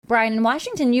Brian in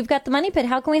Washington. You've got the Money Pit.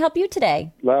 How can we help you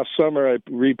today? Last summer, I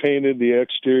repainted the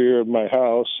exterior of my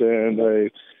house, and I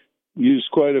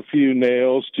used quite a few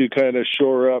nails to kind of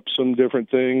shore up some different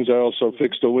things. I also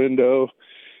fixed a window.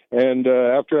 And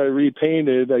after I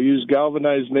repainted, I used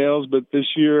galvanized nails, but this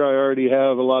year I already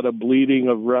have a lot of bleeding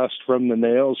of rust from the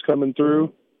nails coming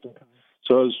through.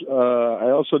 So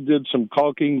I also did some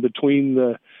caulking between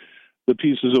the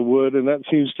pieces of wood, and that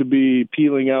seems to be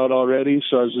peeling out already.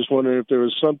 So I was just wondering if there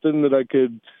was something that I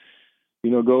could,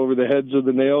 go over the heads of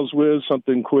the nails with,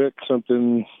 something quick,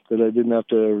 something that I didn't have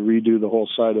to redo the whole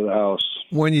side of the house.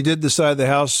 When you did the side of the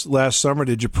house last summer,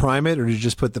 did you prime it, or did you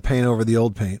just put the paint over the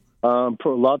old paint?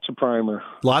 Lots of primer.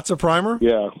 Lots of primer?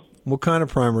 Yeah. What kind of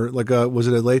primer? Like, was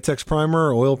it a latex primer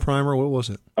or oil primer? What was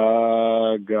it?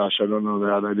 Gosh, I don't know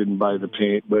that. I didn't buy the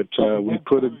paint, but we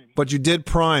put it. But you did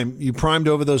prime. You primed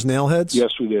over those nail heads?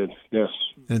 Yes, we did. Yes.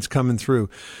 And it's coming through.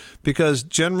 Because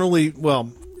generally,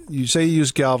 well, you say you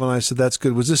use galvanized, so that's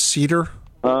good. Was this cedar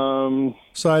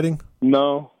siding?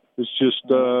 No, it's just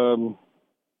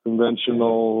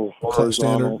conventional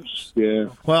horizontal. Yeah.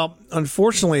 Well,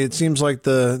 unfortunately, it seems like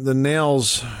the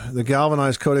nails, the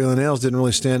galvanized coating on the nails didn't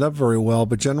really stand up very well.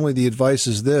 But generally, the advice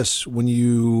is this: when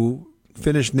you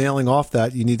finish nailing off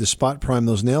that, you need to spot prime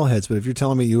those nail heads. But if you're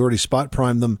telling me you already spot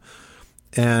primed them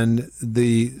and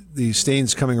the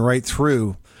stain's coming right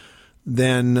through,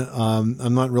 then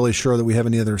I'm not really sure that we have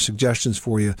any other suggestions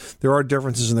for you. There are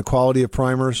differences in the quality of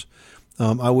primers.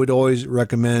 I would always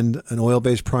recommend an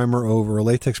oil-based primer over a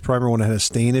latex primer when it has a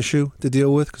stain issue to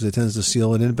deal with, because it tends to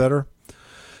seal it in better.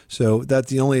 So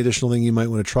that's the only additional thing you might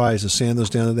want to try, is to sand those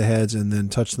down to the heads and then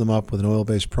touch them up with an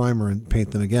oil-based primer and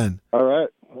paint them again. All right.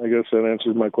 I guess that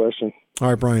answers my question. All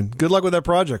right, Brian. Good luck with that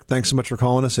project. Thanks so much for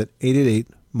calling us at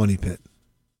 888-MONEY-PIT.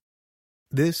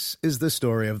 This is the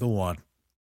story of the one.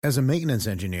 As a maintenance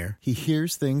engineer, he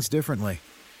hears things differently.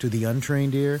 To the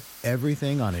untrained ear,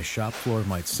 everything on his shop floor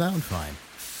might sound fine,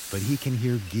 but he can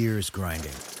hear gears grinding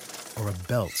or a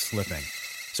belt slipping.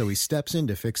 So he steps in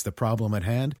to fix the problem at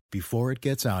hand before it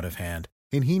gets out of hand.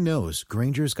 And he knows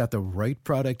Grainger's got the right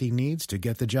product he needs to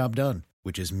get the job done,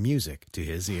 which is music to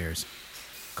his ears.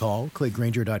 Call, click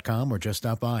Grainger.com, or just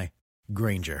stop by.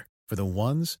 Grainger, for the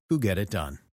ones who get it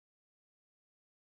done.